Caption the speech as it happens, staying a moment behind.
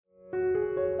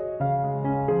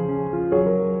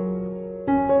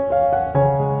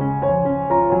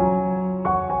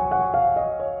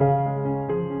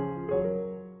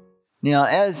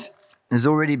has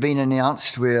already been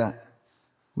announced where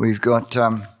we've got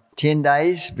 10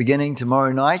 days beginning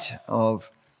tomorrow night of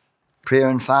prayer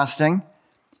and fasting.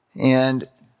 And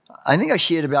I think I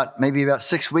shared maybe about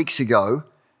 6 weeks ago,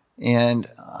 and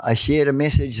I shared a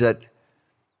message that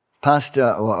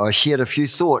I shared a few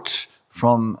thoughts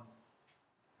from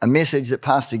a message that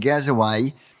Pastor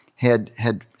Gazaway had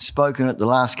spoken at the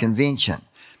last convention.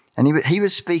 And he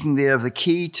was speaking there of the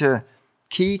key to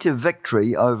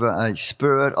victory over a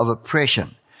spirit of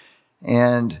oppression.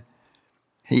 And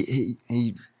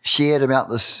he shared about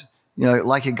this,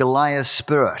 like a Goliath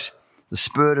spirit, the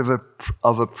spirit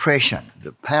of oppression,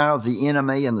 the power of the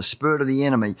enemy and the spirit of the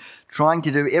enemy trying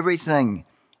to do everything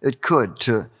it could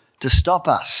to stop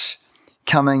us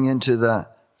coming into the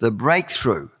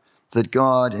breakthrough that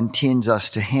God intends us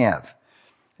to have.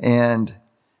 And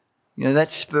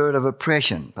that spirit of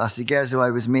oppression, Pastor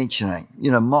Gazaway was mentioning,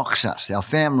 mocks us, our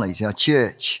families, our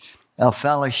church, our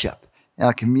fellowship,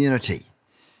 our community.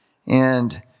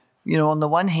 And, on the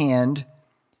one hand,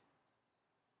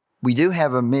 we do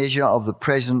have a measure of the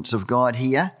presence of God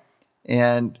here,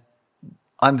 and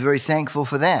I'm very thankful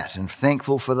for that, and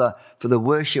thankful for the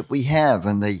worship we have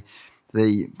and the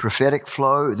prophetic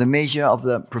flow, the measure of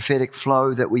the prophetic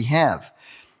flow that we have.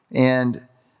 And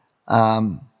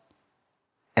I'm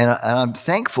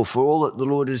thankful for all that the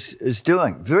Lord is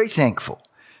doing, very thankful.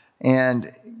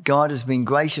 And God has been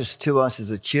gracious to us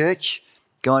as a church.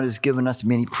 God has given us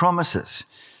many promises.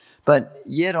 But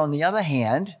yet, on the other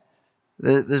hand,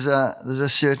 there's a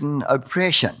certain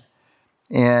oppression.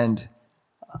 And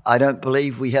I don't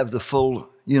believe we have the full,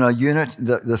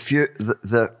 the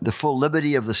full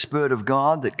liberty of the Spirit of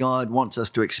God that God wants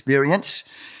us to experience.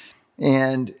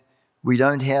 And we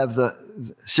don't have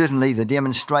certainly the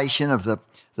demonstration of the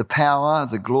power,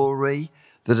 the glory,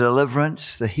 the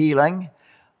deliverance, the healing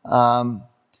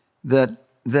that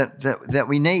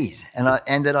we need,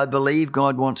 and that I believe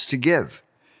God wants to give.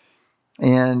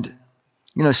 And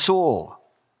Saul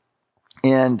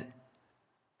and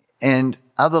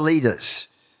other leaders,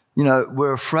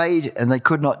 were afraid, and they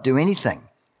could not do anything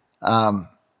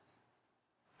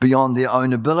beyond their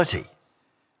own ability.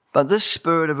 But this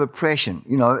spirit of oppression,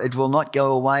 it will not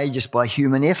go away just by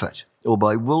human effort or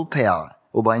by willpower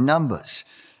or by numbers,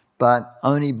 but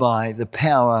only by the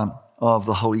power of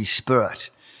the Holy Spirit.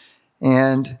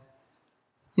 And,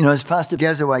 as Pastor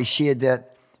Gazaway shared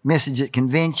that message at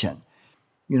convention,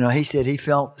 he said he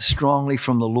felt strongly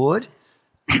from the Lord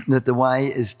that the way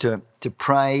is to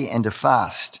pray and to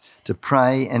fast, to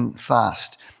pray and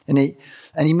fast. And he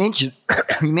mentioned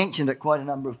he mentioned it quite a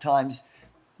number of times,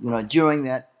 during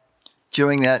that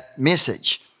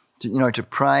message, to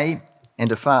pray and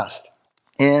to fast.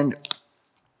 And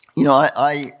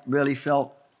I really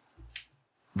felt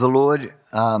the Lord,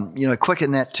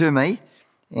 quicken that to me,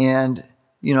 and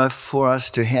for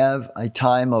us to have a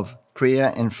time of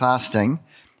prayer and fasting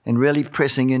and really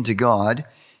pressing into God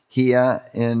here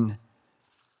in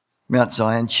Mount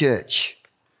Zion Church.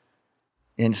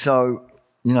 And so,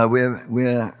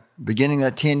 we're beginning the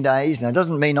 10 days. Now, it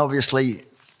doesn't mean, obviously,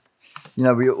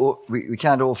 we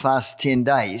can't all fast 10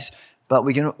 days, but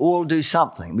we can all do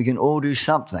something. We can all do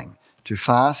something to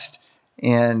fast,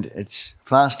 and it's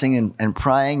fasting and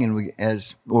praying. And we,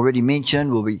 as already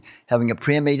mentioned, we'll be having a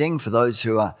prayer meeting for those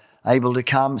who are able to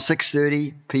come,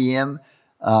 6:30 p.m.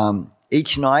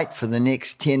 Each night for the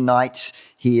next 10 nights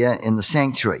here in the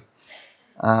sanctuary.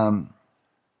 And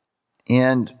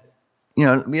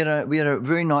we had a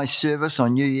very nice service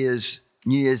on New Year's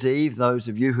Eve. Those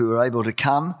of you who were able to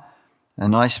come, a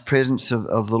nice presence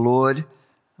of the Lord,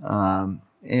 and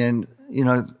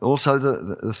also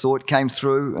the thought came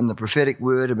through and the prophetic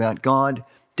word about God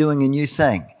doing a new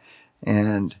thing,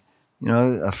 and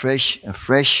a fresh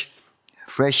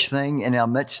thing in our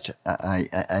midst,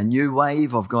 a new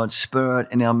wave of God's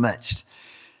Spirit in our midst.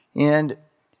 And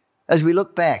as we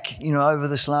look back, over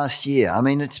this last year, I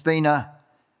mean, it's been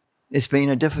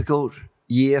a difficult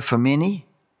year for many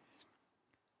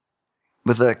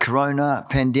with the corona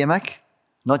pandemic,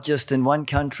 not just in one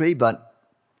country, but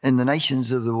in the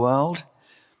nations of the world.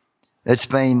 It's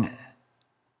been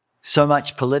so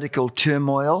much political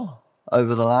turmoil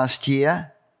over the last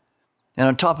year. And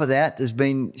on top of that, there's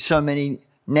been so many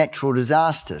natural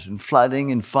disasters and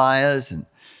flooding and fires and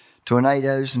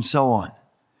tornadoes and so on.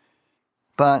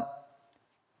 But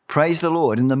praise the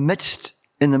Lord, in the midst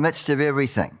of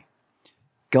everything,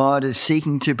 God is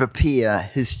seeking to prepare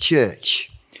his church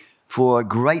for a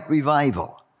great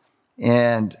revival.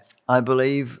 And I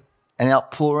believe an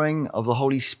outpouring of the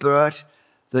Holy Spirit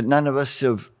that none of us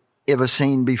have ever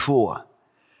seen before.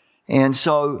 And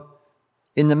so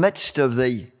in the midst of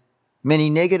the many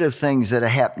negative things that are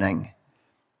happening,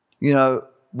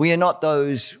 we are not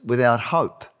those without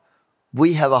hope.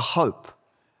 We have a hope.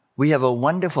 We have a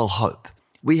wonderful hope.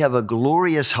 We have a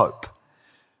glorious hope.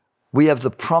 We have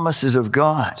the promises of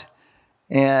God.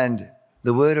 And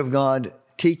the Word of God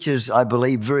teaches, I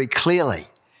believe, very clearly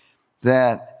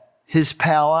that His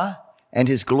power and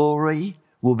His glory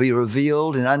will be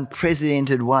revealed in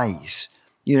unprecedented ways,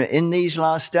 in these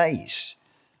last days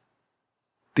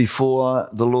before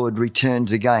the Lord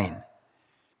returns again.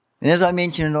 And as I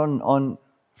mentioned on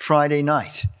Friday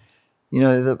night,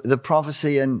 the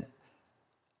prophecy in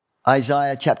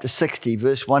Isaiah chapter 60,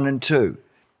 verse 1 and 2,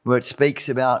 where it speaks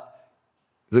about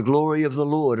the glory of the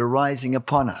Lord arising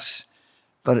upon us.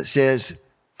 But it says,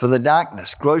 for the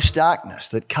darkness, gross darkness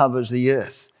that covers the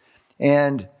earth.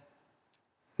 And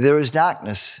there is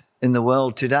darkness in the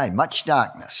world today, much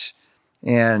darkness.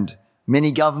 And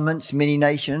many governments, many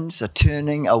nations are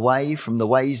turning away from the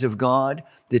ways of God.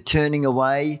 They're turning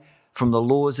away from the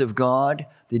laws of God.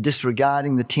 They're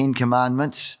disregarding the 10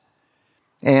 Commandments.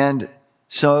 And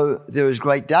so there is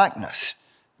great darkness.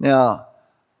 Now,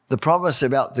 the promise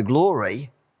about the glory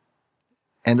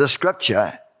and the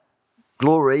scripture,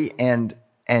 glory and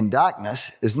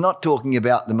darkness, is not talking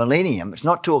about the millennium. It's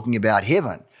not talking about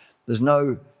heaven. There's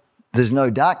no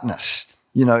darkness,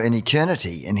 in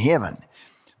eternity in heaven.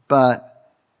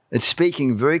 But it's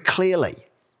speaking very clearly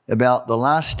about the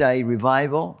last day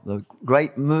revival, the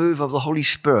great move of the Holy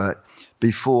Spirit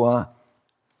before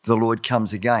the Lord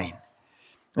comes again.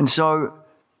 And so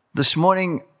this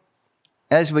morning,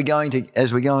 as we're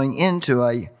going into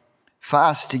a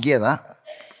fast together,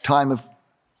 time of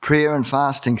prayer and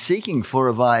fasting, seeking for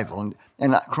revival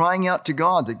and crying out to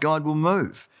God that God will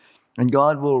move and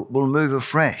God will move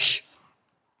afresh.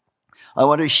 I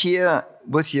want to share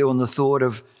with you on the thought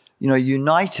of,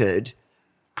 united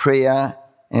prayer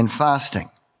and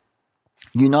fasting.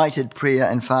 United prayer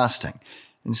and fasting.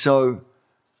 And so,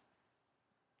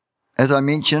 as I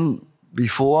mentioned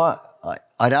before,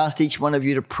 I'd asked each one of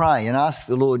you to pray and ask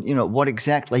the Lord, what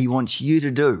exactly He wants you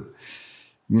to do,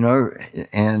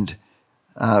 and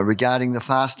regarding the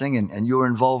fasting and your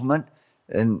involvement.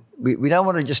 And we don't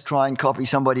want to just try and copy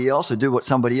somebody else or do what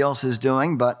somebody else is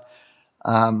doing, but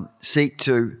seek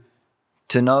to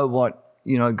know what,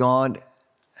 God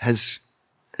is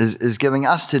giving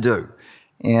us to do.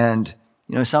 And,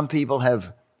 some people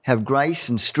have grace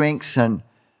and strengths in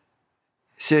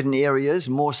certain areas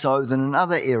more so than in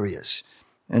other areas.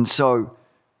 And so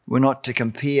we're not to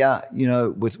compare,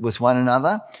 with one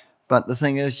another. But the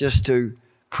thing is just to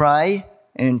pray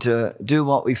and to do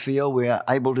what we feel we are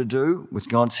able to do with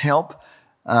God's help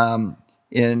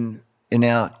in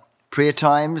our prayer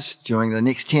times during the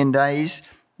next 10 days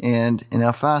and in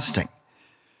our fasting.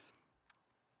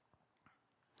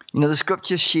 The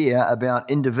scriptures share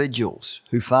about individuals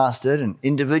who fasted and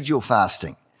individual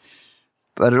fasting,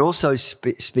 but it also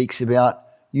speaks about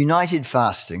united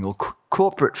fasting or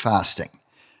corporate fasting.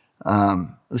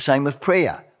 The same with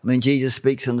prayer. Jesus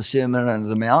speaks in the Sermon on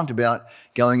the Mount about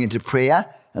going into prayer,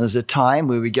 and there's a time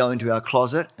where we go into our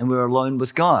closet and we're alone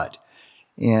with God.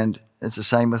 And it's the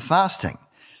same with fasting.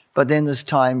 But then there's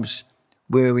times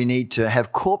where we need to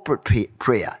have corporate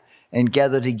prayer and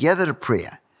gather together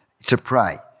to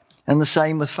pray. And the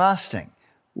same with fasting,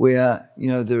 where,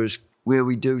 where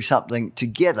we do something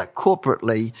together,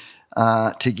 corporately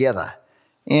together.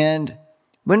 And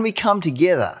when we come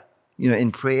together,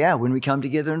 in prayer, when we come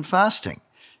together in fasting,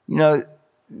 there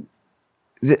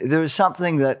is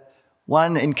something that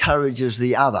one encourages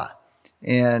the other.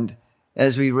 And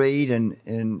as we read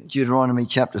in Deuteronomy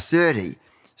chapter 30,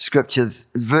 scripture,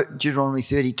 Deuteronomy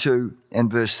 32 and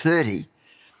verse 30,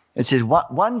 it says,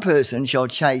 one person shall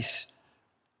chase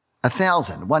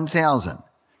 1,000,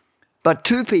 but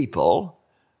two people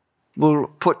will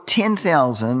put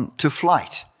 10,000 to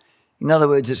flight. In other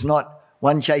words, it's not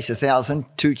one chase 1,000,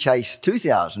 two chase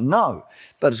 2,000. No,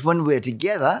 but it's when we're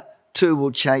together, two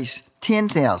will chase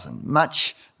 10,000,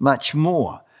 much, much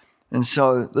more. And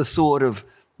so the thought of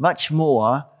much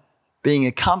more being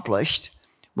accomplished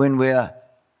when we're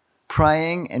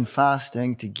praying and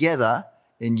fasting together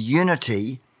in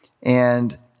unity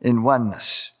and in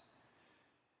oneness.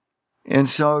 And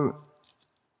so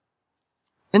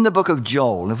in the book of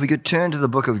Joel, if we could turn to the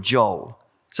book of Joel.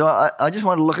 So I just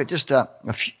want to look at just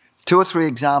two or three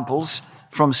examples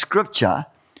from Scripture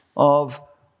of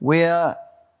where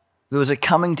there was a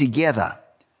coming together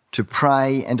to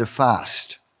pray and to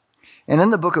fast. And in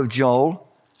the book of Joel,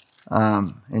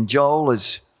 and Joel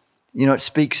is, it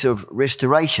speaks of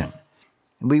restoration.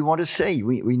 And we want to see,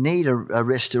 we need a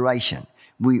restoration.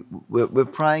 We're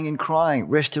praying and crying,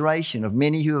 restoration of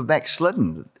many who have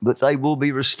backslidden, that they will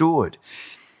be restored.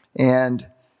 And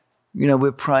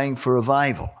we're praying for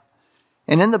revival.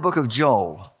 And in the book of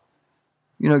Joel,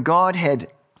 God had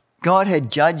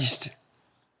judged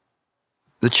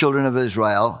the children of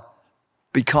Israel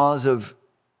because of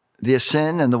their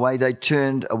sin and the way they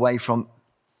turned away from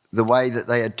the way that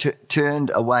they had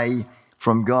turned away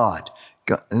from God.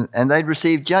 And they'd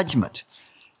received judgment.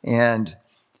 And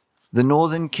the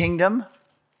northern kingdom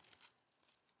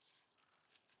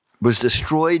was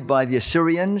destroyed by the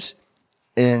Assyrians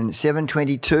in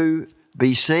 722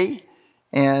 BC.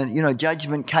 And,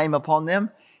 judgment came upon them.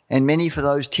 And many for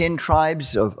those 10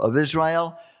 tribes of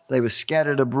Israel, they were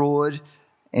scattered abroad,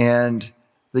 and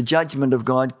the judgment of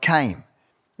God came.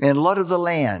 And a lot of the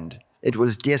land, it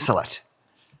was desolate.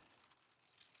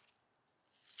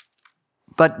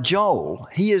 But Joel,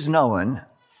 he is known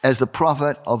as the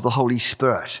prophet of the Holy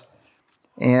Spirit.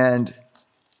 And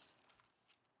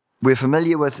we're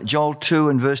familiar with Joel 2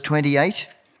 and verse 28,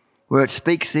 where it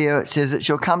speaks there, it says, "It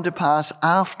shall come to pass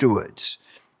afterwards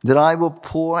that I will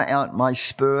pour out my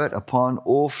spirit upon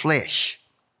all flesh.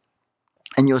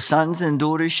 And your sons and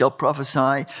daughters shall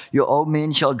prophesy, your old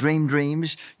men shall dream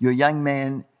dreams, your young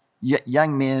men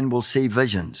will see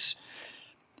visions.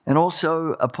 And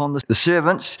also upon the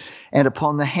servants and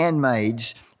upon the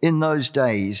handmaids in those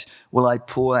days will I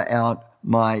pour out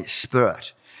my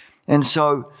spirit." And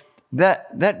so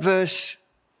that verse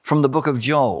from the book of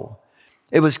Joel,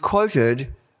 it was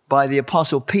quoted by the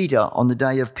Apostle Peter on the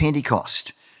day of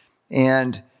Pentecost.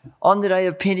 And on the day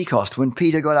of Pentecost, when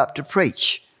Peter got up to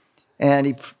preach, and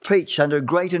he preached under a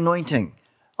great anointing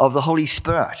of the Holy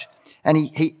Spirit, and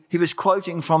he was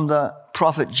quoting from the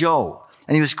prophet Joel,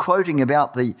 and he was quoting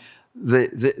about the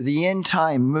end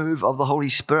time move of the Holy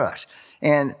Spirit.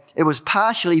 And it was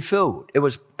partially filled. It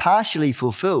was partially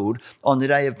fulfilled on the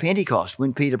day of Pentecost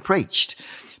when Peter preached.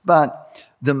 But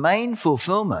the main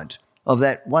fulfillment of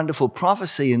that wonderful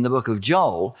prophecy in the book of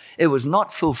Joel, it was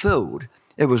not fulfilled.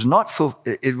 It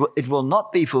will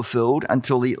not be fulfilled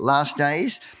until the last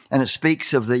days, and it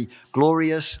speaks of the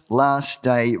glorious last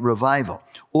day revival.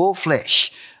 All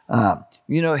flesh,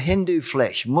 Hindu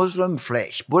flesh, Muslim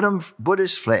flesh,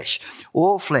 Buddhist flesh,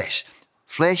 all flesh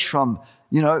from,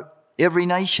 every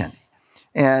nation.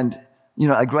 And,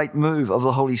 a great move of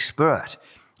the Holy Spirit.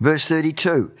 Verse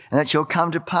 32, "And it shall come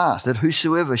to pass that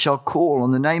whosoever shall call on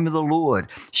the name of the Lord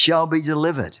shall be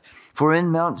delivered. For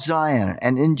in Mount Zion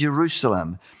and in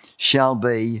Jerusalem shall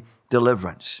be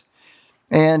deliverance."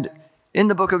 And in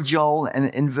the book of Joel, and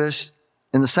in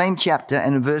the same chapter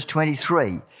and in verse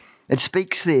 23, it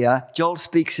speaks there, Joel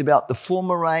speaks about the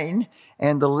former rain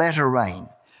and the latter rain.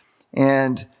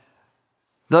 And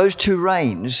those two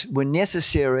rains were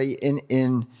necessary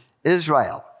in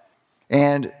Israel.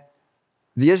 And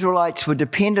the Israelites were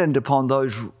dependent upon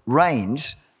those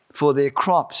rains for their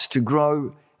crops to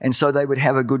grow, and so they would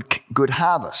have a good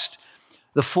harvest.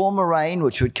 The former rain,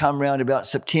 which would come round about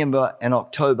September and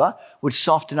October, would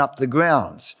soften up the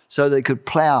grounds so they could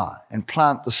plough and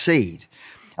plant the seed.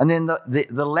 And then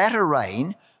the latter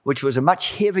rain, which was a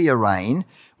much heavier rain,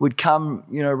 would come,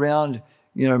 around,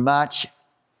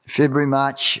 February,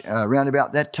 March, around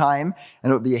about that time,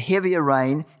 and it would be a heavier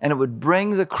rain, and it would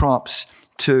bring the crops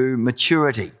to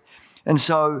maturity. And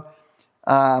so,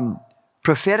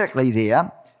 prophetically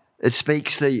there, it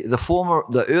speaks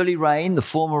the early rain, the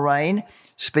former rain,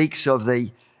 speaks of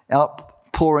the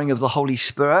outpouring of the Holy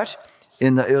Spirit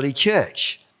in the early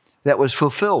church. That was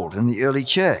fulfilled in the early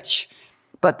church.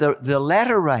 But the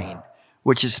latter rain,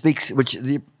 which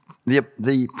the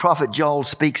prophet Joel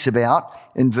speaks about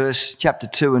in chapter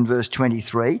 2 and verse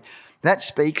 23, that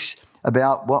speaks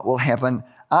about what will happen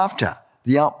after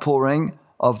the outpouring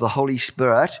of the Holy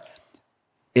Spirit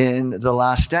in the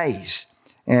last days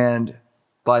and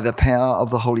by the power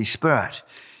of the Holy Spirit.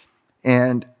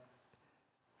 And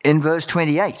in verse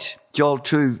 28, Joel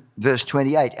 2 verse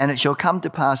 28, "And it shall come to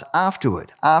pass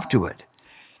afterward.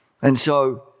 And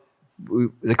so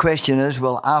the question is,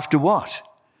 well, after what?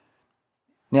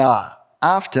 Now,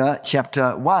 after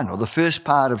chapter 1, or the first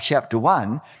part of chapter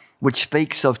 1, which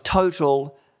speaks of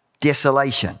total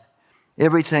desolation.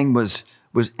 Everything was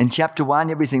in chapter 1,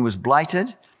 everything was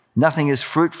blighted. Nothing is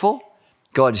fruitful.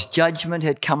 God's judgment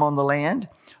had come on the land.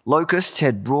 Locusts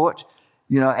had brought,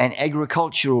 an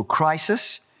agricultural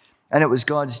crisis. And it was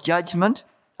God's judgment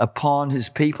upon his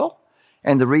people.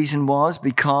 And the reason was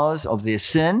because of their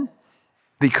sin,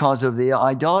 because of their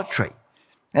idolatry.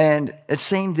 And it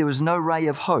seemed there was no ray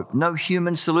of hope, no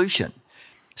human solution.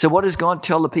 So what does God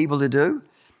tell the people to do?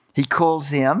 He calls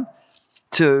them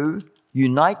to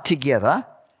unite together,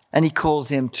 and he calls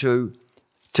them to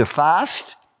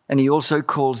fast, and he also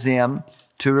calls them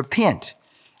to repent.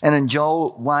 And in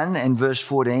Joel 1 and verse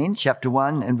 14, chapter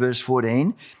 1 and verse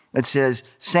 14, it says,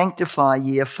 sanctify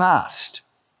ye a fast,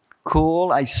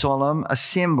 call a solemn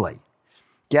assembly,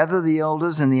 gather the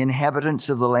elders and the inhabitants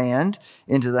of the land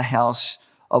into the house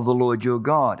of the Lord your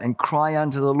God, and cry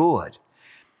unto the Lord.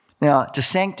 Now, to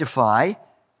sanctify,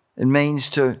 it means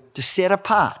to set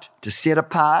apart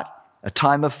a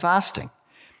time of fasting.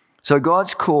 So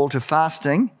God's call to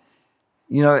fasting,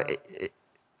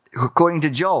 according to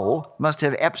Joel, must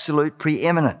have absolute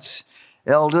preeminence.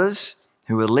 Elders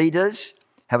who are leaders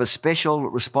have a special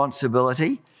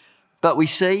responsibility, but we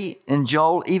see in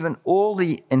Joel even all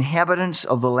the inhabitants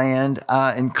of the land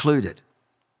are included.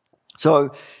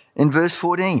 So in verse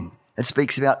 14, it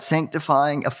speaks about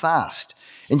sanctifying a fast.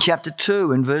 In chapter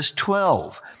 2 and verse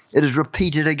 12, it is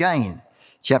repeated again.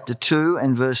 Chapter 2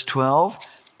 and verse 12,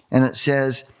 and it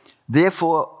says,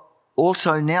 therefore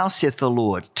also now saith the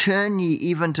Lord, turn ye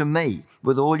even to me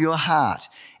with all your heart,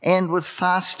 and with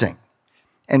fasting,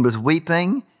 and with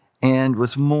weeping, and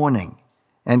with mourning,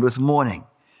 and with mourning.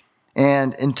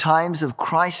 And in times of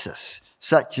crisis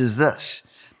such as this,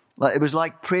 it was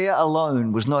like prayer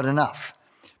alone was not enough.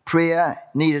 Prayer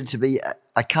needed to be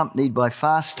accompanied by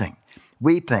fasting,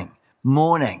 weeping,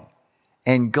 mourning,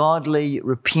 and godly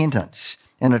repentance,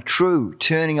 and a true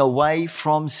turning away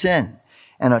from sin,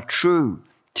 and a true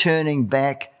turning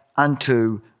back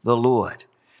unto the Lord.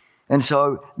 And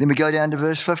so then we go down to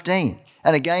verse 15,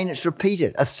 and again it's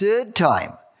repeated a third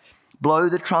time. Blow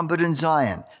the trumpet in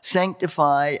Zion,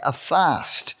 sanctify a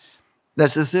fast.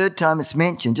 That's the third time it's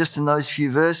mentioned, just in those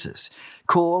few verses.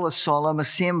 Call a solemn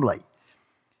assembly.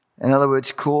 In other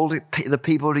words, call the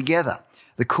people together.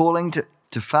 The calling to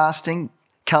fasting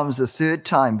comes the third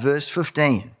time, verse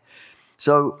 15.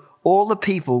 So all the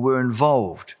people were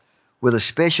involved with a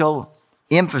special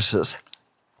emphasis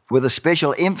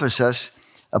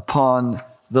upon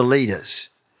the leaders.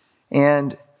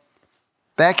 And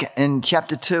back in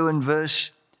chapter 2 and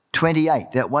verse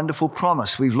 28, that wonderful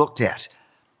promise we've looked at,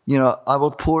 I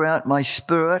will pour out my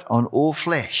spirit on all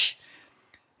flesh.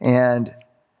 And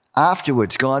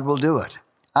afterwards, God will do it.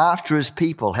 After his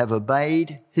people have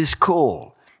obeyed his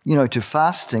call, to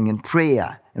fasting and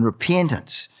prayer and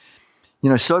repentance.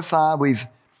 So far we've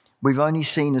only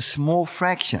seen a small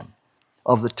fraction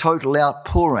of the total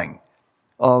outpouring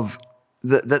of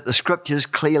that the scriptures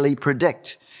clearly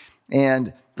predict.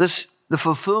 And the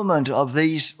fulfillment of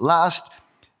these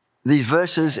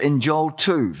verses in Joel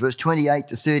 2, verse 28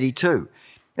 to 32,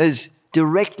 is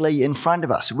directly in front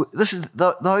of us.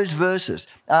 Those verses,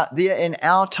 they're in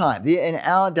our time, they're in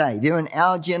our day, they're in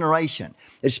our generation.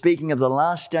 It's speaking of the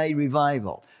last day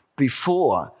revival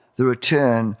before the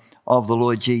return of the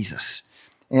Lord Jesus.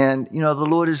 And, the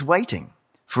Lord is waiting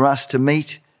for us to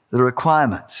meet the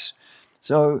requirements.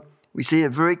 So we see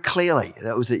it very clearly.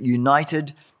 That was a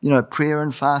united, prayer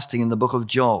and fasting in the book of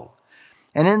Joel.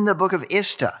 And in the book of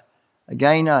Esther,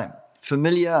 again, a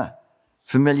familiar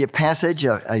passage,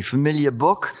 a familiar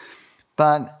book,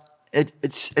 but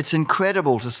it's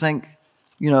incredible to think,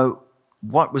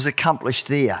 what was accomplished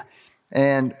there.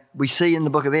 And we see in the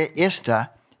book of Esther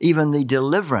even the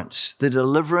deliverance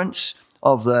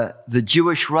of the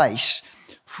Jewish race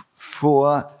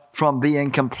from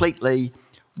being completely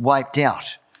wiped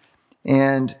out.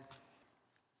 And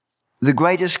the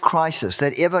greatest crisis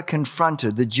that ever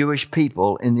confronted the Jewish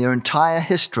people in their entire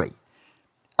history,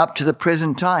 up to the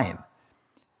present time,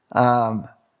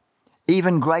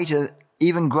 even greater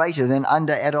than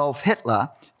under Adolf Hitler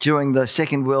during the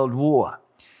Second World War.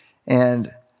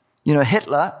 And,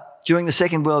 Hitler, during the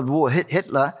Second World War,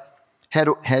 Hitler had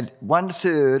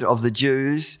 1/3 of the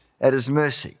Jews at his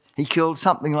mercy. He killed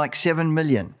something like 7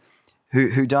 million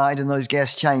who died in those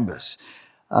gas chambers.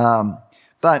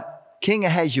 But King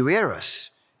Ahasuerus,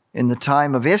 in the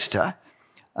time of Esther,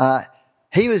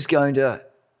 he was going to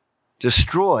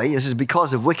destroy, this is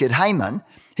because of wicked Haman,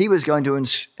 he was going to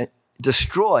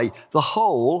destroy the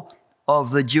whole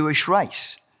of the Jewish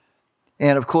race.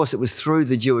 And of course, it was through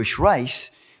the Jewish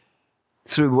race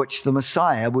through which the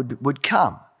Messiah would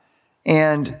come.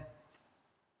 And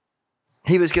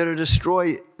he was going to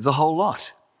destroy the whole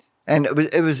lot. And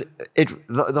it was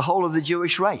the whole of the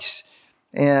Jewish race.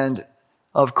 And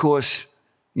of course,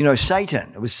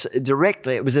 Satan, it was a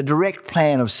direct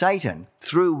plan of Satan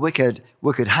through wicked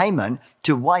Haman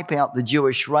to wipe out the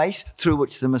Jewish race through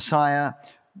which the Messiah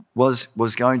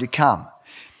was going to come.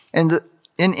 And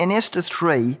in Esther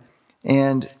 3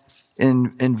 and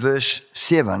in verse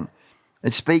 7,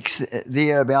 it speaks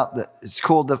there about it's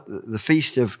called the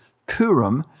Feast of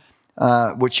Purim,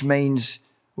 which means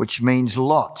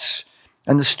lots.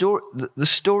 And the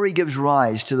story gives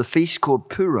rise to the feast called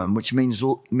Purim, which means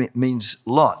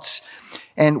lots.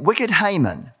 And wicked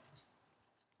Haman,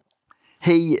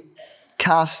 he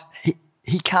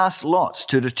he cast lots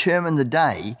to determine the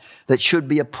day that should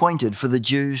be appointed for the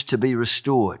Jews to be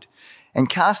restored. And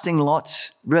casting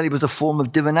lots really was a form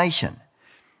of divination.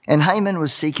 And Haman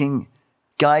was seeking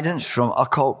guidance from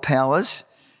occult powers.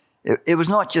 It was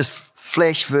not just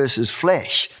flesh versus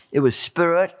flesh. It was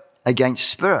spirit against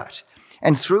spirit.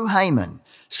 And through Haman,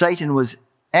 Satan was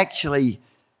actually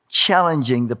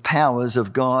challenging the powers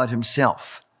of God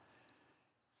himself.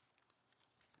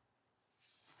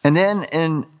 And then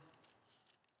in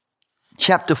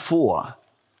chapter 4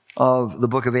 of the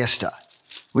book of Esther,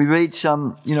 we read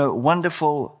some,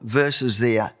 wonderful verses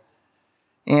there.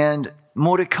 And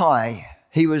Mordecai,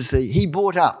 he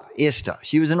brought up Esther.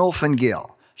 She was an orphan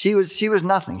girl. She was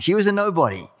nothing. She was a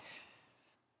nobody.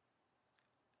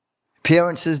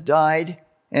 Parents had died,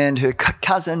 and her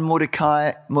cousin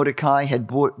Mordecai had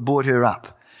brought her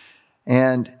up.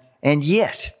 And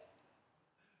yet,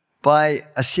 by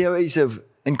a series of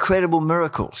incredible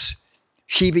miracles,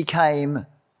 she became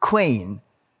queen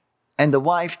and the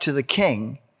wife to the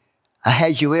king,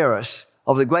 Ahasuerus,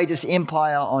 of the greatest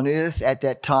empire on earth at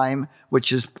that time,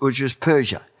 which was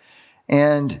Persia.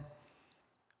 And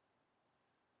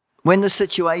when the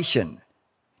situation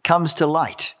comes to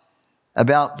light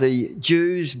about the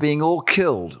Jews being all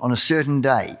killed on a certain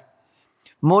day,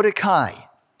 Mordecai,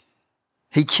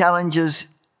 he challenges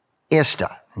Esther.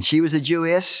 And she was a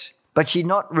Jewess, but she'd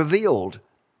not revealed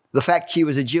the fact she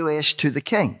was a Jewess to the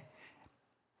king.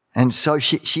 And so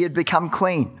she had become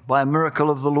queen by a miracle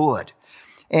of the Lord.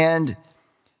 And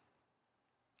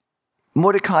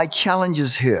Mordecai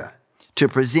challenges her to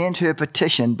present her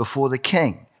petition before the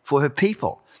king for her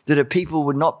people, that her people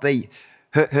would not be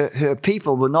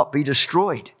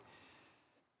destroyed.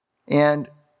 And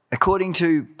according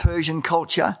to Persian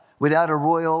culture, without a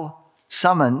royal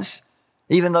summons,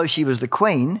 even though she was the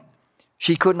queen,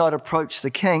 she could not approach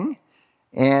the king,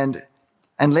 and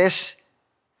it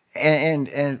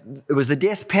was the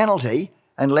death penalty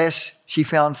unless she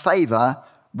found favor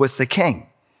with the king.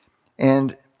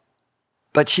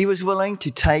 But she was willing to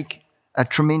take a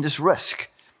tremendous risk.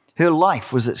 Her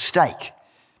life was at stake.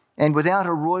 And without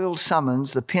a royal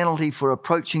summons, the penalty for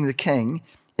approaching the king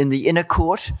in the inner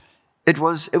court, it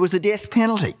was the death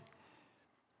penalty.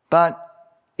 But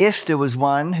Esther was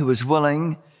one who was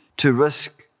willing to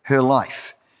risk her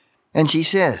life. And she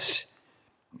says,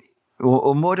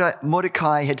 or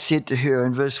Mordecai had said to her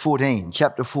in verse 14,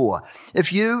 chapter 4,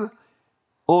 if you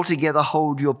altogether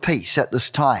hold your peace at this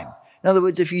time, in other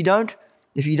words, if you don't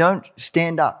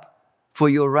stand up for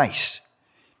your race,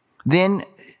 then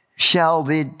shall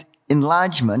the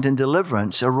enlargement and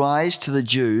deliverance arise to the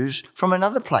Jews from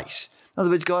another place. In other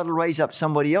words, God will raise up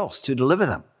somebody else to deliver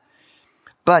them.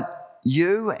 But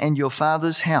you and your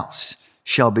father's house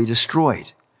shall be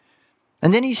destroyed.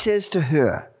 And then he says to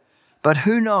her, but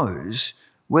who knows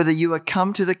whether you are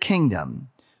come to the kingdom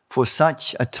for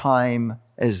such a time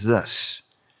as this?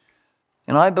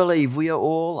 And I believe we are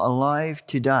all alive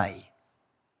today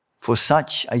for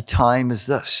such a time as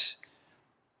this.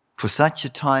 For such a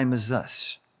time as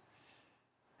this.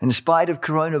 In spite of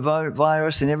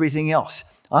coronavirus and everything else,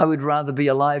 I would rather be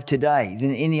alive today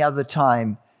than any other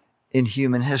time in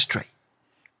human history.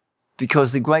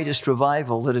 Because the greatest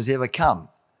revival that has ever come,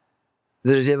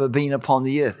 that has ever been upon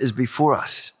the earth, is before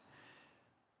us.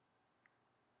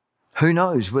 Who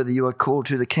knows whether you are called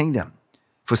to the kingdom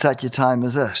for such a time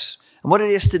as this? And what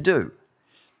did Esther do?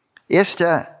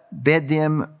 Esther bade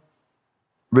them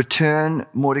return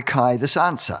Mordecai this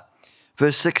answer.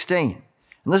 Verse 16.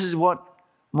 And this is what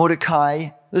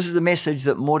this is the message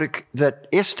that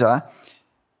Esther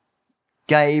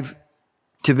gave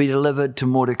to be delivered to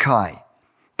Mordecai.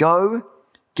 Go,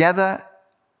 gather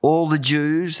all the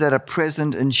Jews that are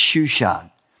present in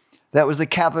Shushan. That was the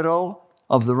capital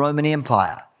of the Roman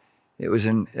Empire. It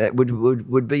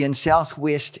would be in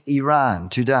southwest Iran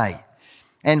today.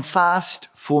 And fast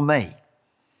for me.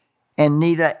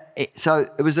 So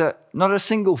it was not a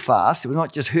single fast. It was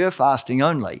not just her fasting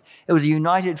only. It was a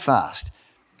united fast.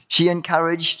 She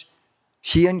encouraged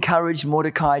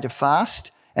Mordecai to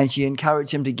fast, and she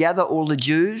encouraged him to gather all the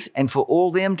Jews and for all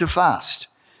them to fast.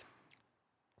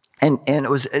 And it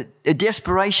was a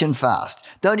desperation fast.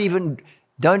 Don't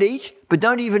eat, but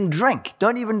don't even drink.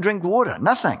 Don't even drink water.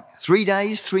 Nothing. 3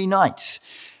 days, 3 nights.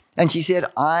 And she said,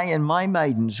 I and my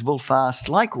maidens will fast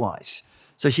likewise.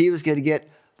 So she was going to get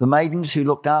the maidens who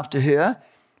looked after her,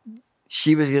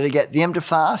 she was going to get them to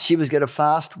fast. She was going to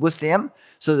fast with them.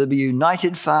 So there'd be a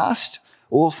united fast,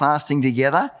 all fasting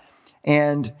together.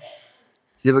 And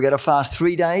they were going to fast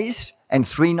 3 days and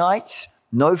 3 nights,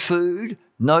 no food,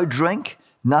 no drink,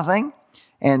 nothing.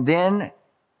 And then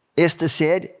Esther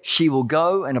said she will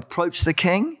go and approach the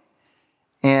king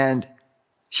And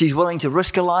she's willing to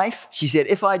risk her life. She said,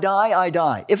 if I die, I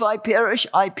die. If I perish,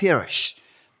 I perish.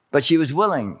 But she was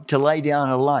willing to lay down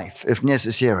her life if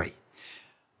necessary.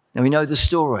 And we know the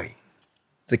story.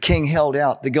 The king held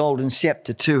out the golden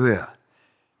scepter to her,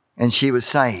 and she was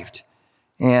saved.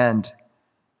 And,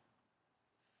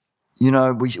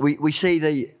 we see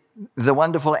the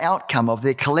wonderful outcome of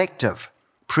their collective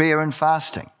prayer and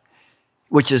fasting,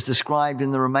 which is described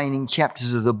in the remaining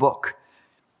chapters of the book.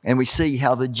 And we see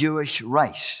how the Jewish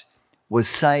race was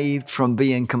saved from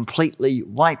being completely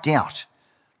wiped out,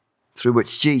 through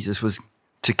which Jesus was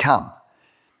to come.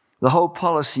 The whole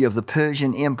policy of the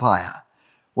Persian Empire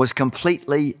was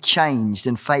completely changed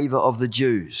in favor of the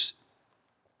Jews.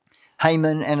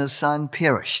 Haman and his son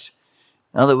perished.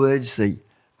 In other words, the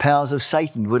powers of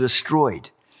Satan were destroyed.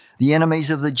 The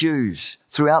enemies of the Jews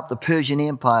throughout the Persian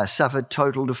Empire suffered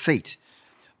total defeat.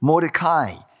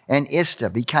 Mordecai and Esther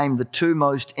became the two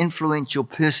most influential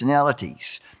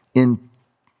personalities in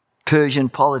Persian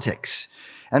politics.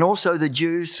 And also the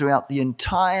Jews throughout the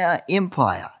entire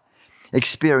empire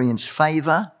experienced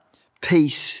favor,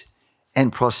 peace,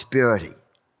 and prosperity.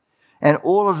 And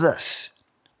all of this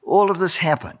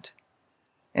happened.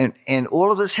 And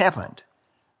all of this happened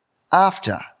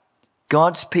after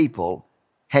God's people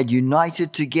had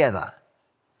united together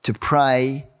to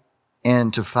pray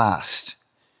and to fast.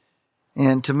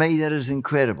 And to me, that is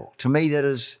incredible. To me, that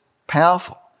is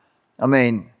powerful. I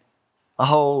mean, a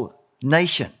whole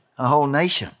nation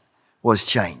was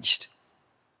changed.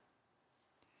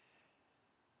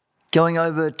 Going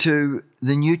over to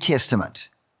the New Testament,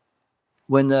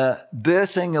 when the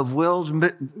birthing of world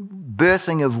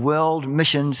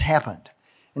missions happened.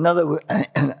 In other words,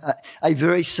 a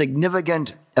very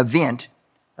significant event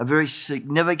in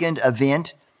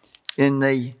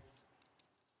the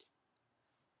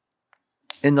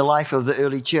life of the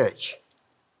early church.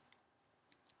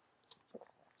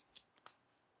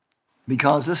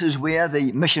 Because this is where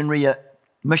the missionary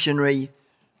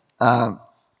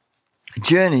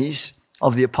journeys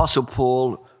of the Apostle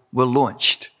Paul were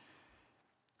launched.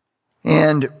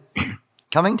 And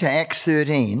coming to Acts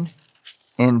 13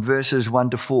 and verses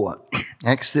 1 to 4.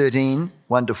 Acts 13,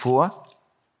 1 to 4.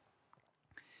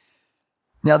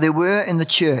 Now there were in the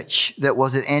church that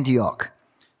was at Antioch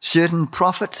certain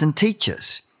prophets and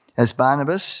teachers, as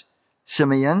Barnabas,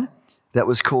 Simeon, that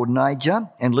was called Niger,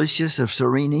 and Lucius of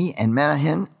Cyrene, and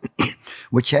Manahen,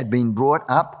 which had been brought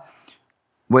up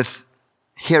with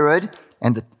Herod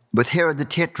the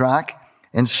Tetrarch,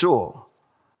 and Saul.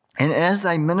 And as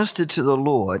they ministered to the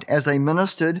Lord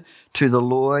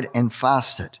and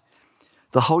fasted,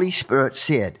 the Holy Spirit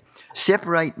said,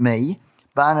 "Separate me,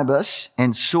 Barnabas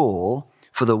and Saul,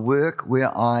 for the work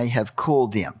where I have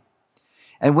called them."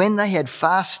 And when they had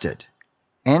fasted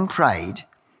and prayed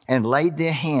and laid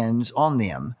their hands on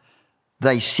them,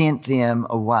 they sent them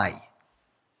away.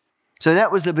 So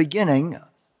that was the beginning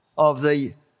of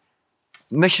the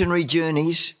missionary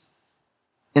journeys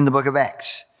in the book of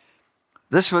Acts.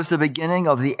 This was the beginning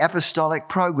of the apostolic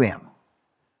program.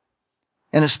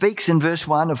 And it speaks in verse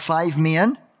 1 of 5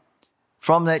 men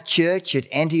from that church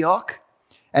at Antioch,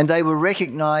 and they were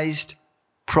recognized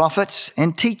prophets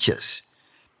and teachers.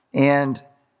 And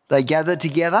they gathered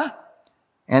together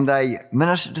and they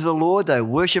ministered to the Lord. They were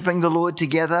worshiping the Lord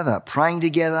together. They were praying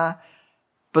together,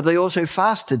 but they also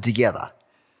fasted together.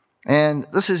 And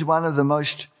this is one of the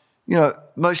most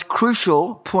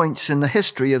crucial points in the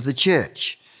history of the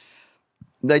church.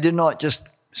 They did not just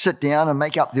sit down and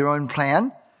make up their own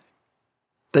plan.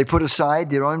 They put aside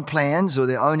their own plans or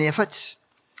their own efforts.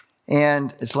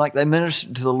 And it's like they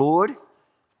ministered to the Lord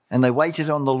and they waited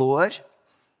on the Lord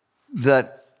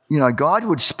that, God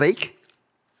would speak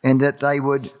and that they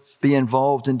would be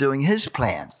involved in doing his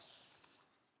plan.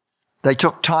 They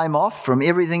took time off from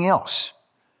everything else,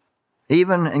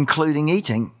 even including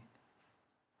eating,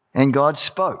 and God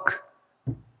spoke.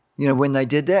 When they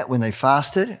did that, when they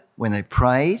fasted, when they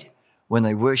prayed, when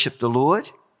they worshiped the Lord,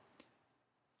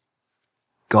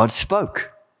 God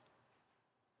spoke.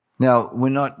 Now,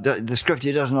 the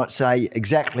scripture does not say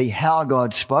exactly how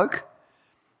God spoke.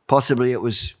 Possibly it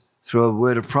was through a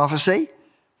word of prophecy,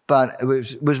 but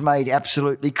it was made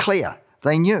absolutely clear.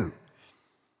 They knew.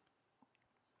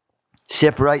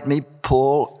 Separate me,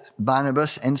 Paul,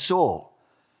 Barnabas, and Saul.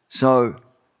 So,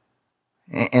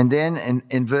 and then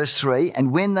in verse 3,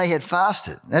 and when they had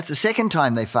fasted, that's the second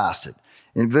time they fasted.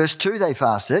 In verse 2, they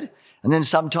fasted, and then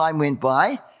some time went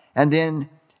by, and then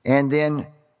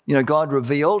God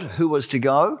revealed who was to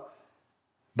go.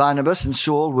 Barnabas and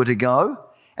Saul were to go.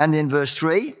 And then verse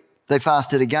 3, they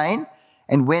fasted again.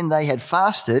 And when they had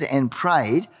fasted and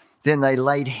prayed, then they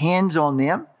laid hands on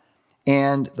them,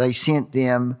 and they sent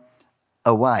them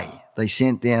away. They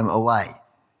sent them away.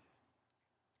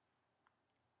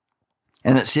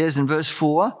 And it says in verse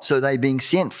 4, so they being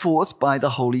sent forth by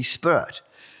the Holy Spirit.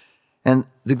 And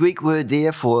the Greek word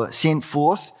there for sent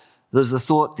forth, there's the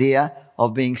thought there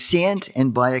of being sent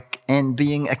and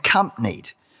being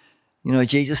accompanied. You know,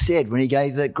 Jesus said when he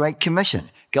gave the Great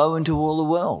Commission, go into all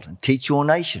the world and teach all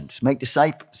nations, make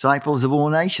disciples of all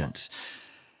nations,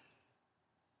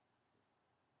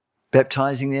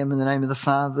 baptizing them in the name of the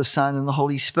Father, the Son, and the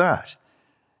Holy Spirit.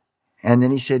 And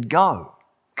then he said, go.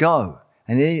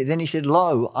 And then he said,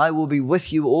 lo, I will be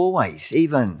with you always,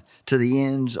 even to the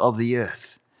ends of the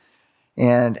earth.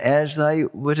 And as they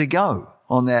were to go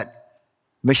on that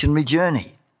missionary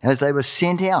journey, as they were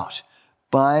sent out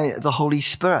by the Holy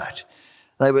Spirit,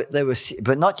 they were,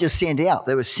 but not just sent out,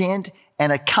 they were sent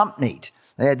and accompanied.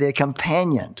 They had their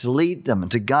companion to lead them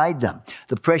and to guide them,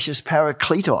 the precious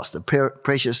Parakletos, the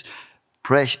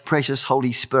precious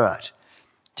Holy Spirit.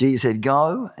 Jesus said,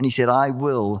 go, and he said, I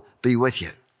will be with you.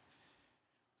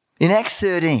 In Acts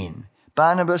 13,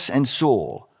 Barnabas and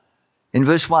Saul, in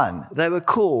verse 1, they were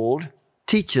called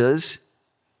teachers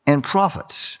and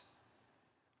prophets.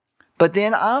 But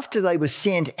then after they were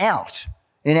sent out,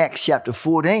 in Acts chapter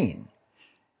 14,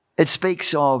 it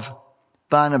speaks of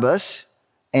Barnabas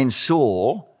and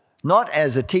Saul, not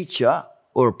as a teacher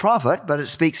or a prophet, but it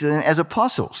speaks of them as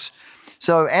apostles.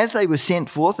 So as they were sent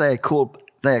forth, they are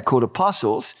called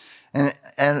apostles, and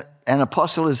an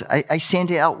apostle is a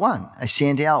sent out one.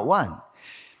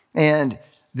 And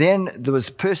then there was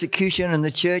persecution in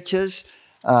the churches.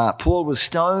 Paul was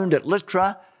stoned at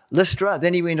Lystra.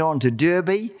 Then he went on to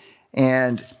Derbe.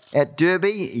 And at Derbe,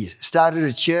 he started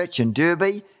a church in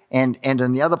Derbe and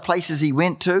in the other places he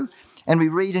went to. And we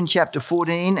read in chapter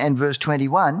 14 and verse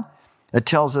 21, it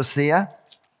tells us there,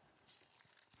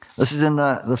 this is in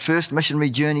the first missionary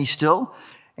journey still,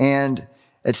 and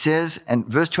it says in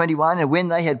verse 21, and when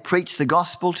they had preached the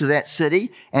gospel to that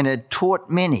city and had taught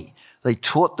many, they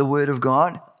taught the word of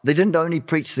God. They didn't only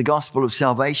preach the gospel of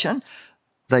salvation,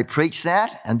 they preached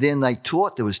that, and then they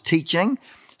taught. There was teaching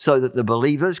so that the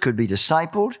believers could be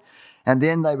discipled. And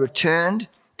then they returned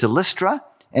to Lystra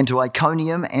and to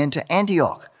Iconium and to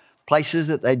Antioch, places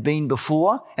that they'd been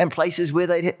before and places where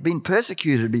they'd been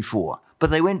persecuted before. But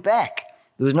they went back.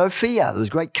 There was no fear. There was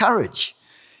great courage.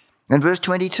 In verse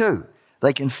 22,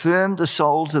 they confirmed the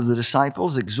souls of the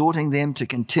disciples, exhorting them to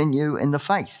continue in the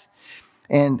faith,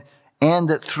 and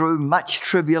that through much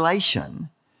tribulation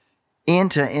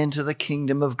enter into the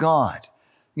kingdom of God.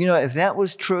 You know, if that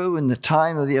was true in the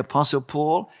time of the Apostle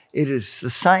Paul, it is the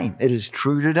same. It is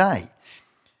true today.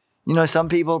 You know, some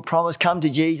people promise, come to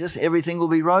Jesus, everything will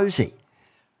be rosy.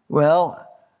 Well,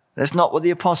 that's not what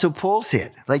the Apostle Paul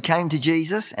said. They came to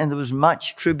Jesus and there was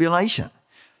much tribulation.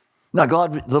 Now,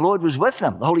 the Lord was with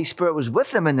them. The Holy Spirit was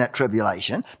with them in that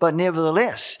tribulation, but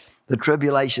nevertheless, the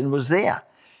tribulation was there.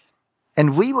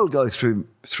 And we will go through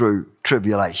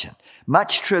tribulation.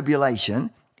 Much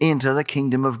tribulation into the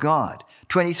kingdom of God.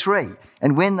 23,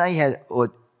 and when they had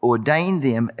ordained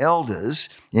them elders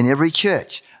in every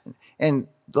church, and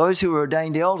those who were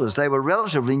ordained elders, they were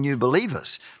relatively new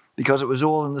believers because it was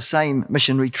all in the same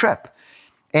missionary trip,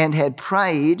 and had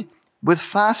prayed with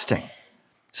fasting.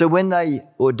 So when they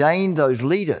ordained those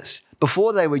leaders,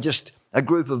 before they were just a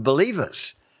group of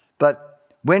believers, but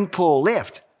when Paul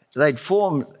left,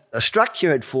 a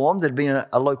structure had formed, there'd been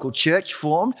a local church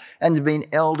formed, and there'd been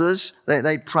elders,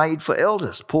 they prayed for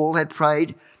elders. Paul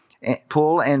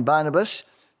and Barnabas,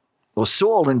 or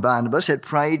Saul and Barnabas had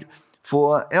prayed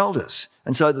for elders.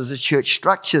 And so there's a church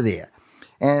structure there.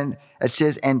 And it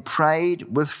says, and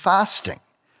prayed with fasting.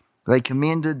 They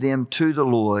commended them to the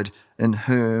Lord in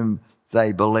whom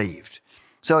they believed.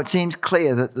 So it seems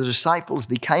clear that the disciples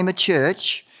became a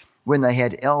church when they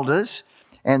had elders,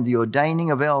 and the ordaining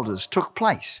of elders took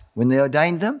place. When they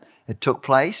ordained them, it took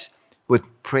place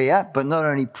with prayer, but not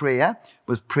only prayer,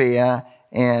 with prayer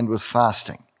and with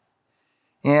fasting.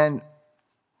 And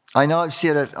I know I've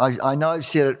said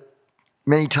it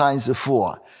many times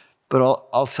before, but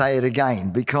I'll say it again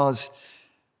because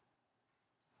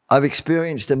I've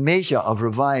experienced a measure of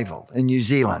revival in New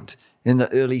Zealand in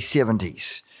the early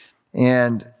 70s,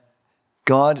 and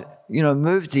God,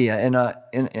 moved there in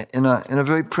a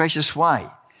very precious way.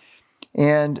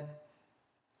 And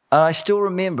I still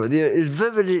remember, as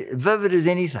vivid as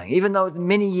anything, even though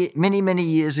many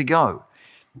years ago.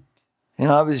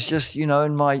 And I was just,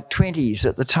 in my 20s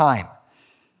at the time.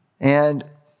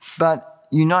 But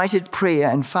united prayer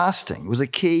and fasting was a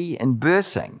key in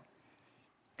birthing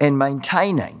and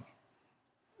maintaining,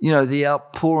 the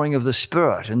outpouring of the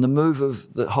Spirit and the move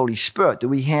of the Holy Spirit that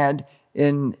we had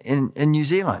in New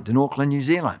Zealand, in Auckland, New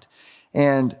Zealand.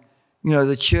 And,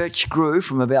 the church grew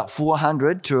from about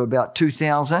 400 to about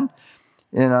 2,000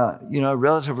 in a,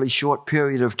 relatively short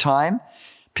period of time.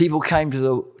 People came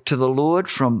to the Lord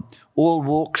from all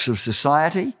walks of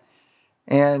society.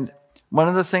 And one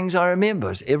of the things I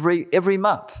remember is every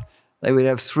month they would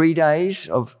have 3 days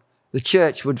of the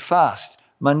church would fast,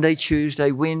 Monday,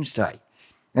 Tuesday, Wednesday,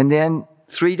 and then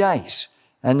 3 days.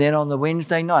 And then on the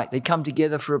Wednesday night, they come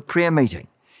together for a prayer meeting.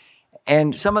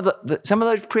 And some of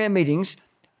those prayer meetings,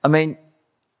 I mean,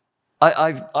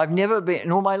 I've never been,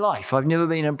 in all my life, I've never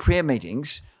been in prayer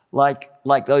meetings like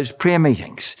those prayer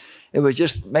meetings. It was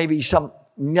just maybe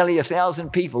nearly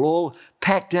 1,000 people all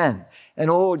packed in and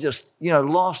all just,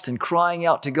 lost and crying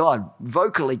out to God,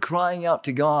 vocally crying out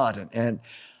to God. And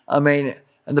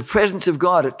the presence of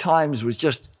God at times was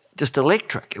just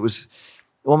electric. It was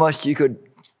almost you could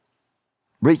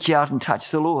reach out and touch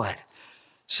the Lord.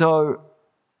 So,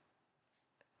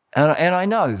 and I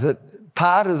know that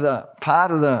part of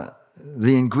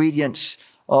the ingredients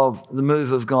of the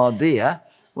move of God there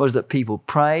was that people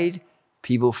prayed,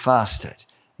 people fasted,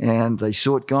 and they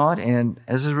sought God, and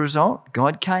as a result,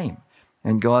 God came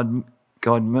and God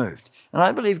moved. And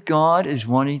I believe God is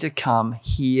wanting to come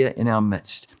here in our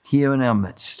midst.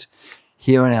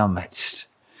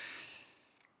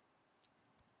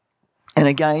 And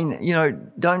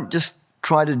again, don't just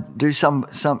try to do some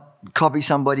copy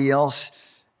somebody else.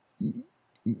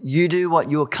 You do what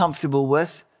you're comfortable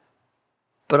with.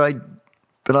 But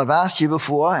I've asked you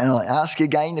before, and I'll ask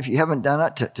again if you haven't done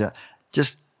it, to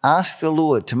just ask the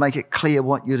Lord to make it clear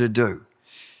what you're to do.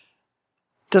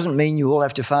 Doesn't mean you all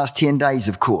have to fast 10 days,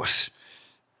 of course.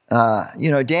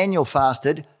 Daniel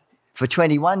fasted for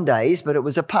 21 days, but it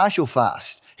was a partial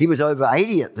fast. He was over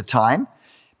 80 at the time,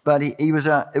 but it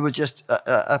was just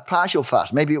a partial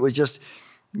fast. Maybe it was just,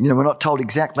 we're not told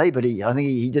exactly, but I think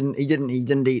he didn't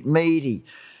eat meat.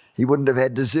 He wouldn't have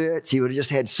had desserts. He would have just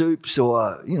had soups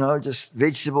or, just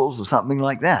vegetables or something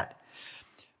like that.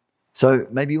 So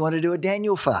maybe you want to do a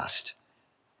Daniel fast,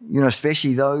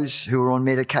 especially those who are on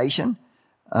medication.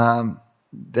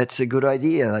 That's a good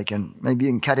idea. Maybe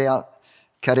you can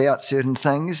cut out certain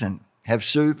things and have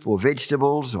soup or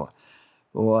vegetables or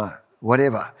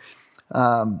whatever.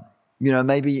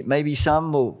 Maybe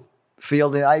some will feel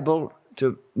they're able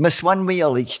to miss one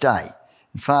meal each day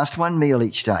and fast one meal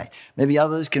each day. Maybe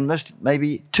others can miss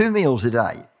maybe 2 meals a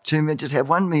day. Just have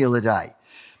 1 meal a day.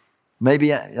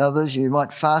 Maybe others, you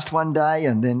might fast one day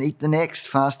and then eat the next,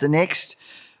 fast the next.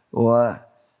 Or,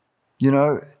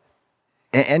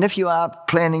 and if you are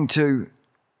planning to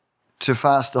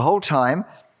fast the whole time,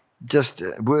 just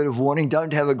a word of warning,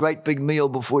 don't have a great big meal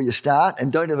before you start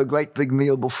and don't have a great big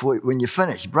meal when you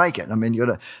finish. Break it. You've got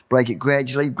to break it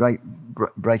gradually,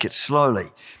 break it slowly.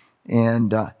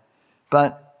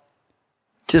 But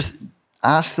just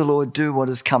ask the Lord, do what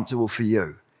is comfortable for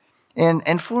you.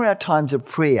 And for our times of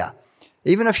prayer,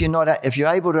 even if you're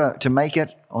able to make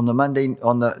it on the Monday,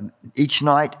 each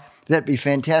night, that'd be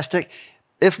fantastic.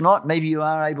 If not, maybe you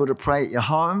are able to pray at your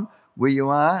home where you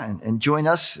are and join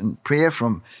us in prayer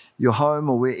from your home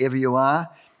or wherever you are.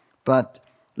 But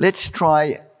let's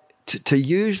try to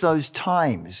use those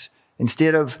times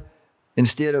instead of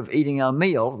eating our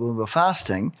meal when we're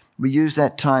fasting. We use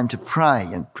that time to pray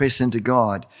and press into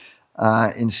God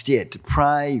instead. To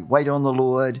pray, wait on the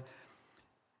Lord,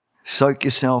 soak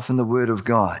yourself in the Word of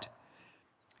God.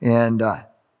 And,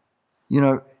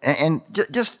 and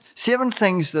just 7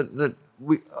 things that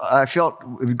I felt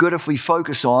would be good if we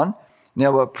focus on.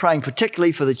 Now, we're praying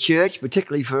particularly for the church,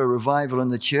 particularly for a revival in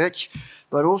the church,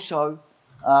 but also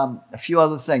a few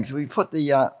other things. We put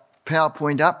the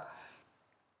PowerPoint up.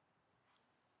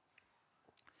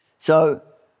 So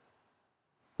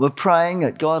we're praying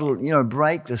that God will,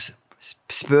 break this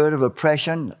spirit of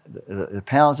oppression, the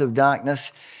powers of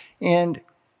darkness, and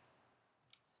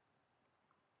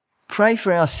pray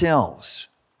for ourselves.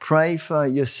 Pray for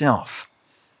yourself.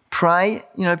 Pray,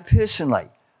 personally.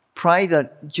 Pray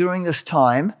that during this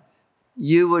time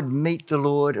you would meet the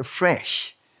Lord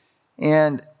afresh.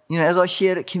 And, as I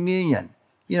shared at communion,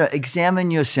 examine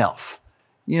yourself.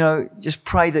 Just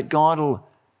pray that God will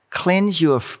cleanse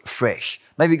you afresh.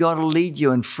 Maybe God will lead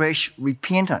you in fresh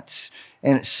repentance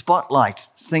and spotlight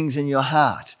things in your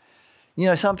heart.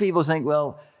 Some people think,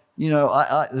 well,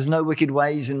 there's no wicked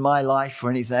ways in my life or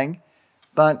anything.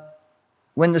 But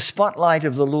when the spotlight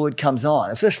of the Lord comes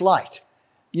on, if this light,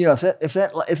 if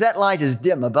that light is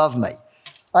dim above me,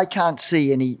 I can't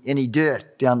see any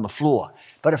dirt down the floor.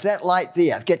 But if that light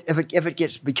there, if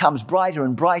it becomes brighter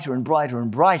and brighter and brighter and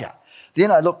brighter,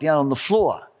 then I look down on the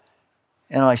floor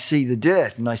and I see the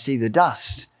dirt and I see the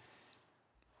dust.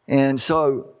 And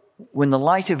so when the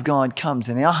light of God comes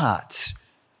in our hearts,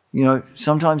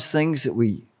 sometimes things that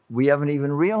we haven't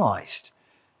even realized,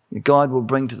 God will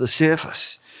bring to the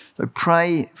surface. So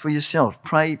pray for yourself,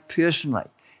 pray personally,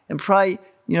 and pray,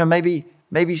 maybe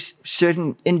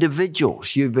certain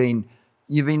individuals you've been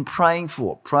praying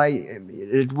for, pray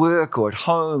at work or at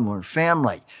home or in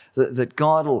family, that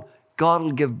God will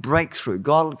give breakthrough,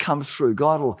 God will come through,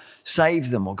 God will save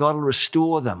them, or God will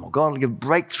restore them, or God will give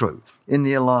breakthrough in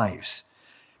their lives.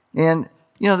 And,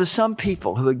 there's some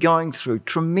people who are going through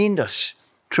tremendous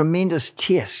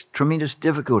tests, tremendous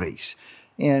difficulties.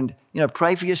 And,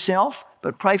 pray for yourself,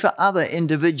 but pray for other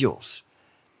individuals.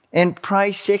 And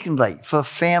pray, secondly, for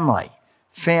family.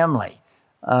 There's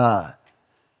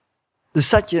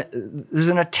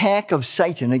an attack of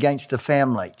Satan against the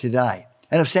family today.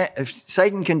 And if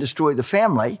Satan can destroy the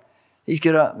family,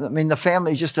 the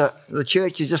family is the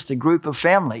church is just a group of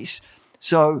families.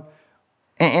 So,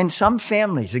 and some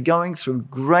families are going through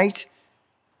great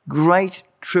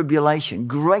tribulation,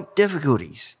 great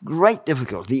difficulties.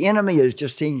 The enemy is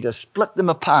just seeking to split them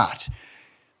apart.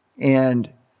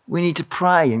 And we need to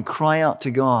pray and cry out to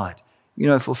God,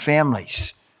 for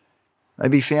families.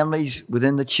 Maybe families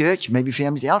within the church, maybe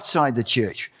families outside the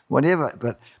church,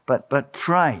 whatever. But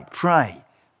pray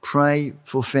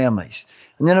for families.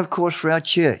 And then, of course, for our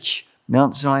church,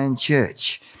 Mount Zion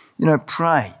Church,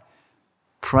 pray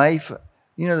for,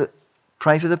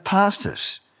 pray for the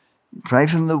pastors. Pray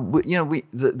for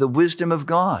the wisdom of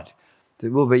God.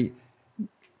 That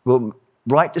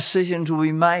right decisions will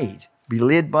be made, be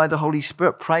led by the Holy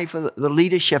Spirit. Pray for the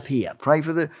leadership here. Pray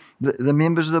for the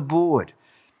members of the board.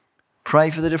 Pray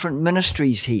for the different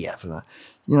ministries here, for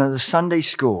the Sunday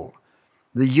school,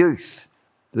 the youth,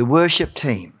 the worship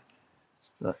team,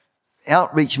 the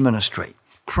outreach ministry.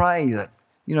 Pray that,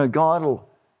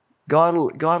 God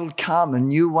will come in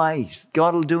new ways.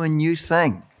 God will do a new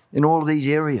thing in all of these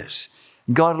areas.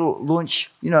 God will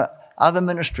launch, other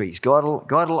ministries. God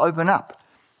will open up,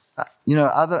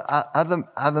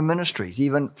 other ministries,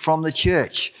 even from the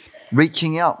church,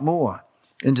 reaching out more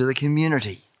into the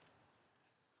community.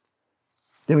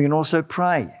 Then we can also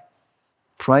pray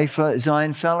for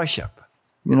Zion Fellowship.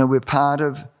 We're part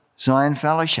of Zion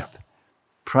Fellowship.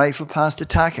 Pray for Pastor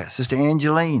Tucker, Sister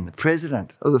Angeline, the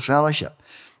president of the fellowship.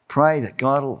 Pray that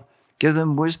God will give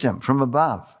them wisdom from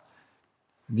above.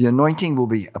 The anointing will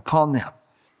be upon them.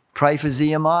 Pray for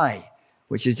ZMI,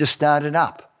 which has just started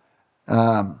up.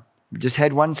 We just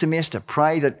had one semester.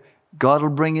 Pray that God will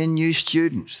bring in new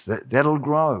students, that'll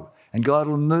grow, and God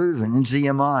will move in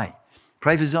ZMI.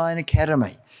 Pray for Zion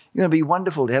Academy. It'll be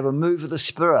wonderful to have a move of the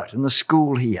Spirit in the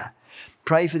school here.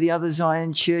 Pray for the other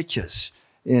Zion churches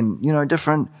in, the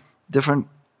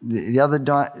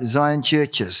other Zion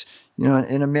churches,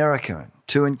 in America,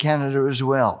 two in Canada as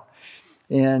well.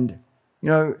 And,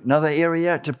 another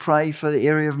area to pray for the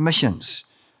area of missions.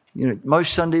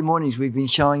 Most Sunday mornings we've been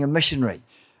showing a missionary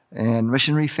and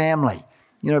missionary family.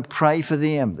 Pray for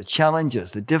them, the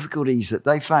challenges, the difficulties that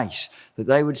they face, that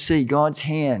they would see God's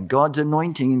hand, God's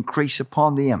anointing increase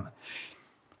upon them.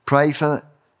 Pray for,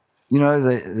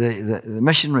 the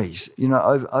missionaries,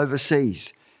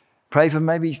 overseas. Pray for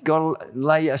maybe God will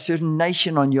lay a certain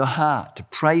nation on your heart to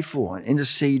pray for and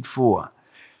intercede for.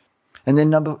 And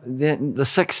then the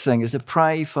sixth thing is to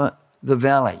pray for the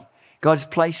valley. God's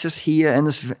placed us here in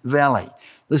this valley.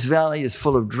 This valley is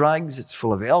full of drugs, it's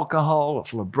full of alcohol, it's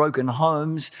full of broken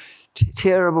homes,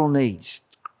 terrible needs,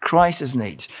 crisis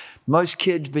needs. Most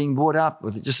kids being brought up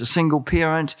with just a single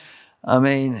parent.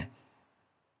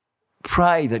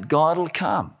 Pray that God will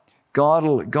come. God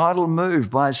will move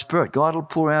by His Spirit. God will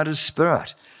pour out His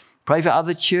Spirit. Pray for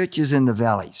other churches in the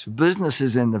valleys, for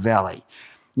businesses in the valley,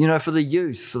 for the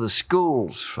youth, for the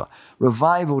schools, for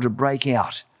revival to break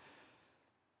out.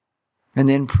 And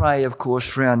then pray, of course,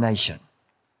 for our nation.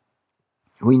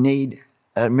 We need,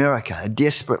 America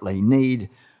desperately need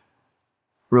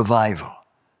revival.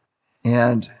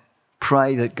 And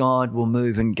pray that God will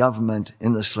move in government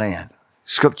in this land.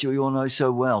 Scripture we all know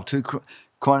so well, 2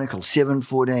 Chronicles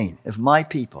 7:14. If my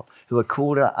people who are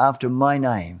called after my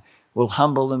name will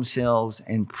humble themselves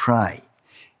and pray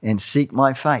and seek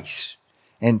my face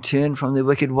and turn from their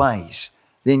wicked ways,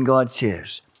 then God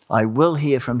says, I will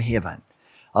hear from heaven.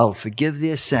 I'll forgive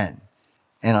their sin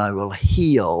and I will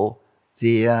heal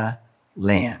their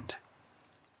land.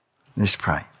 Let's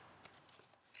pray.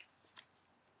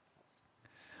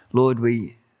 Lord,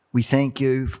 we thank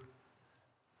you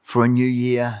for a new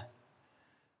year.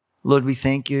 Lord, we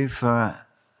thank you for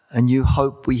a new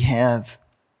hope we have.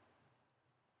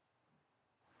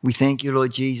 We thank you,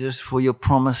 Lord Jesus, for your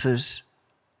promises.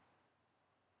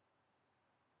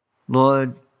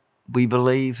 Lord, we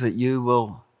believe that you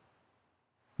will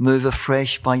move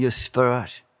afresh by your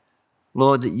Spirit.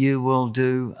 Lord, that you will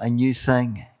do a new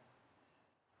thing,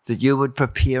 that you would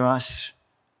prepare us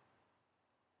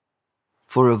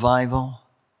for revival.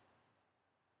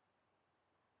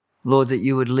 Lord, that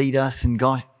you would lead us and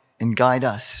guide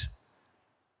us.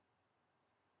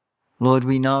 Lord,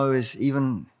 we know as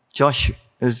even Joshua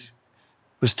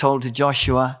was told to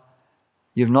Joshua,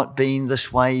 you've not been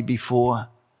this way before.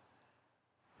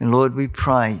 And Lord, we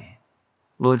pray,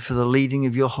 Lord, for the leading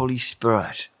of your Holy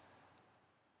Spirit.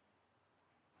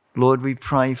 Lord, we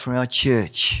pray for our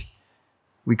church.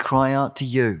 We cry out to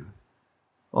you,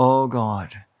 oh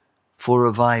God, for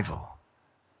revival,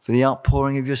 for the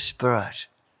outpouring of your Spirit,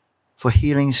 for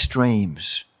healing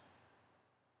streams,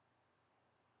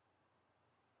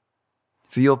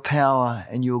 for your power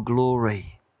and your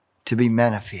glory to be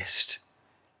manifest,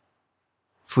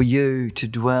 for you to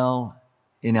dwell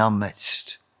in our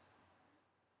midst.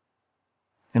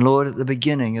 And Lord, at the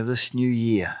beginning of this new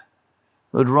year,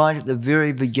 Lord, right at the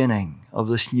very beginning of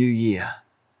this new year,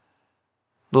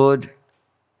 Lord,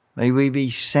 may we be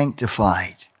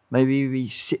sanctified, may we be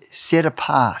set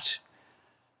apart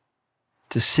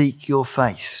to seek your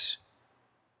face,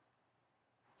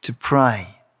 to pray,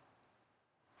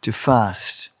 to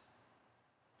fast,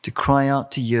 to cry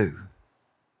out to you,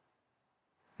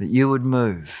 that you would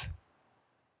move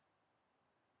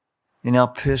in our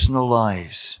personal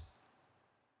lives,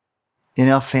 in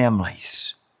our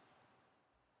families,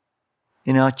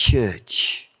 in our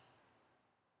church,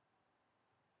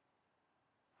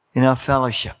 in our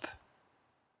fellowship,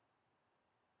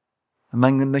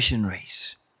 among the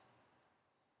missionaries,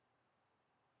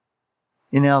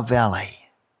 in our valley,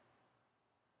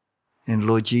 and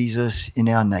Lord Jesus, in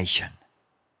our nation.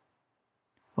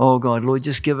 Oh God, Lord,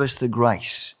 just give us the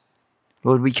grace.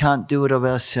 Lord, we can't do it of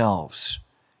ourselves.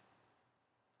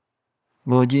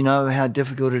 Lord, you know how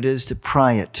difficult it is to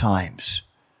pray at times.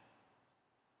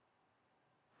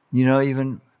 You know,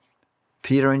 even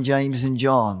Peter and James and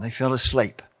John, they fell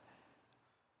asleep.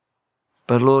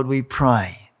 But Lord, we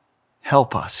pray,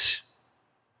 help us.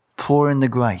 Pour in the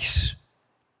grace.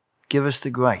 Give us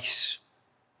the grace,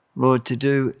 Lord, to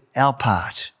do our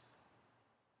part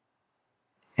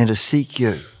and to seek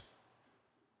you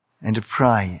and to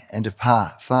pray and to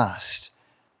fast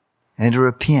and to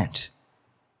repent.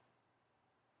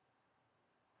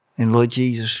 And Lord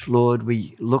Jesus, Lord,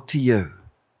 we look to you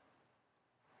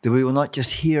that we will not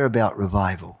just hear about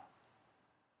revival,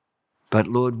 but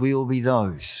Lord, we will be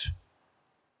those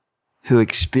who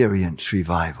experience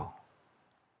revival.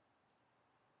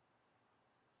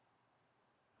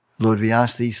 Lord, we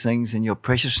ask these things in your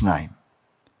precious name.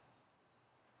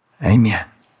 Amen.